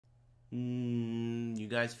You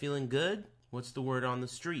guys feeling good? What's the word on the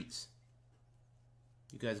streets?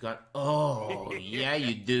 You guys got... Oh, yeah,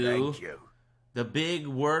 you do. Thank you. The big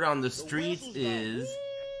word on the streets is...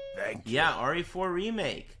 Thank you. Yeah, RE4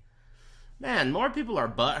 Remake. Man, more people are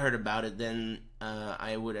butthurt about it than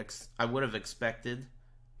I would have expected.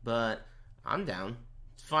 But I'm down.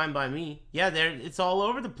 It's fine by me. Yeah, it's all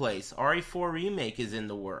over the place. RE4 Remake is in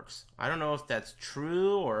the works. I don't know if that's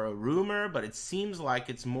true or a rumor, but it seems like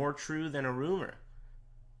it's more true than a rumor.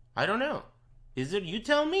 I don't know. Is it? You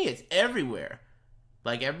tell me. It's everywhere.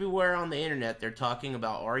 Like everywhere on the internet, they're talking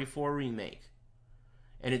about RE4 Remake.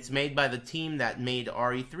 And it's made by the team that made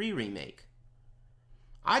RE3 Remake.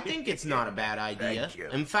 I think it's not a bad idea. Thank you.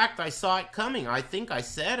 In fact, I saw it coming. I think I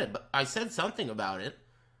said it. I said something about it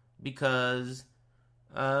because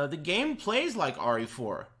the game plays like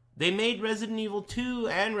RE4. They made Resident Evil 2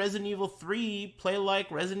 and Resident Evil 3 play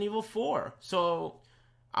like Resident Evil 4. So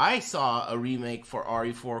I saw a remake for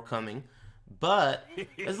RE4 coming. But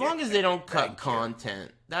as long as they don't cut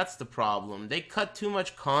content, that's the problem. They cut too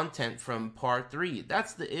much content from Part 3.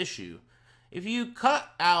 That's the issue. If you cut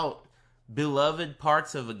out beloved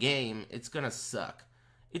parts of a game, it's gonna suck.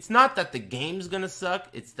 It's not that the game's gonna suck,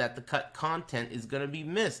 it's that the cut content is gonna be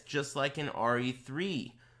missed, just like in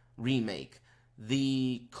RE3 Remake.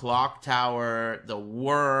 The clock tower, the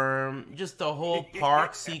worm, just the whole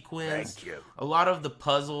park sequence. Thank you. A lot of the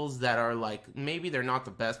puzzles that are like, maybe they're not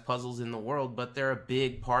the best puzzles in the world, but they're a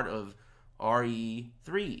big part of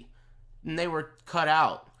RE3. And they were cut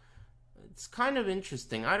out. It's kind of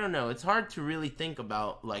interesting. I don't know. It's hard to really think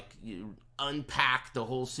about, like, you unpack the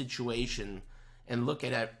whole situation and look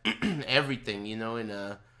at everything, you know, in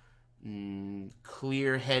a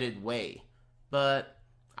clear-headed way. But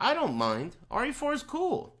I don't mind. RE4 is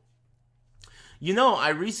cool. You know, I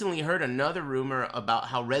recently heard another rumor about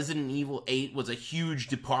how Resident Evil 8 was a huge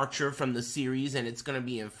departure from the series and it's going to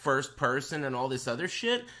be in first person and all this other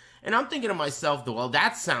shit. And I'm thinking to myself, well,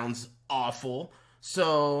 that sounds awful.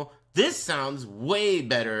 So this sounds way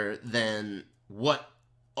better than what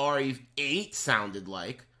RE8 sounded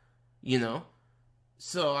like, you know?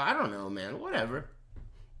 So I don't know, man. Whatever.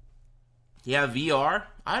 Yeah, VR?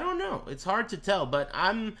 I don't know. It's hard to tell, but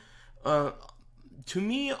to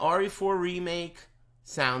me, RE4 Remake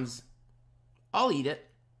sounds... I'll eat it.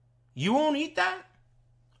 You won't eat that?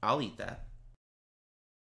 I'll eat that.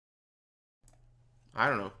 I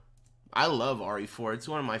don't know. I love RE4. It's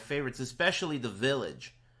one of my favorites, especially the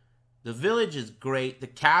village. The village is great. The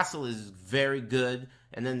castle is very good.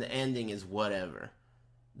 And then the ending is whatever.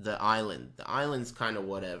 The island. The island's kind of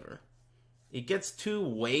whatever. It gets too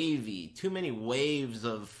wavy. Too many waves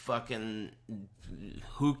of fucking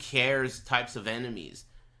who cares types of enemies.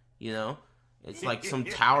 You know? It's like some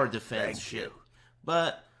tower defense shit. You.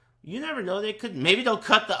 But you never know. Maybe they'll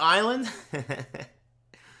cut the island.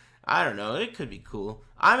 I don't know. It could be cool.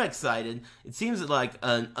 I'm excited. It seems like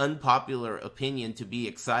an unpopular opinion to be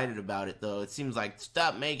excited about it, though. It seems like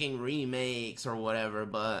stop making remakes or whatever,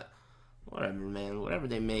 but whatever, man. Whatever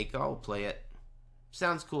they make, I'll play it.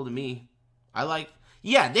 Sounds cool to me.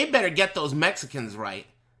 Yeah, they better get those Mexicans right.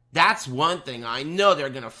 That's one thing. I know they're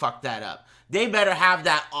gonna fuck that up. They better have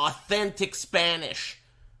that authentic Spanish.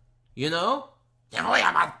 You know? Te voy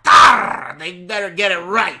a matar! They better get it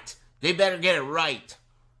right. They better get it right.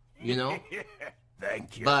 You know?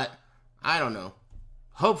 Thank you. But, I don't know.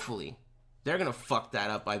 Hopefully. They're gonna fuck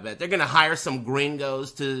that up, I bet. They're gonna hire some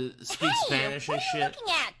gringos to speak Spanish and shit.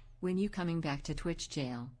 When you coming back to Twitch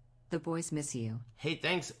jail? The boys miss you. Hey,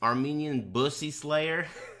 thanks, Armenian Bussy Slayer.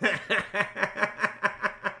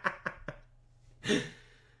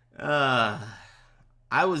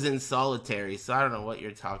 I was in solitary, so I don't know what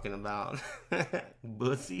you're talking about.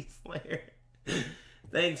 Bussy Slayer.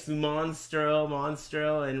 Thanks,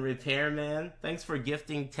 Monstro, and Repairman. Thanks for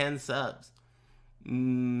gifting 10 subs.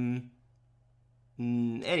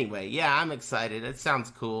 Anyway, yeah, I'm excited. It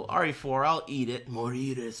sounds cool. RE4, I'll eat it.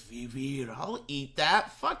 Morires vivir. I'll eat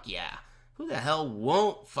that. Fuck yeah. Who the hell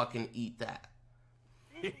won't fucking eat that?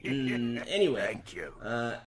 Anyway. Thank you.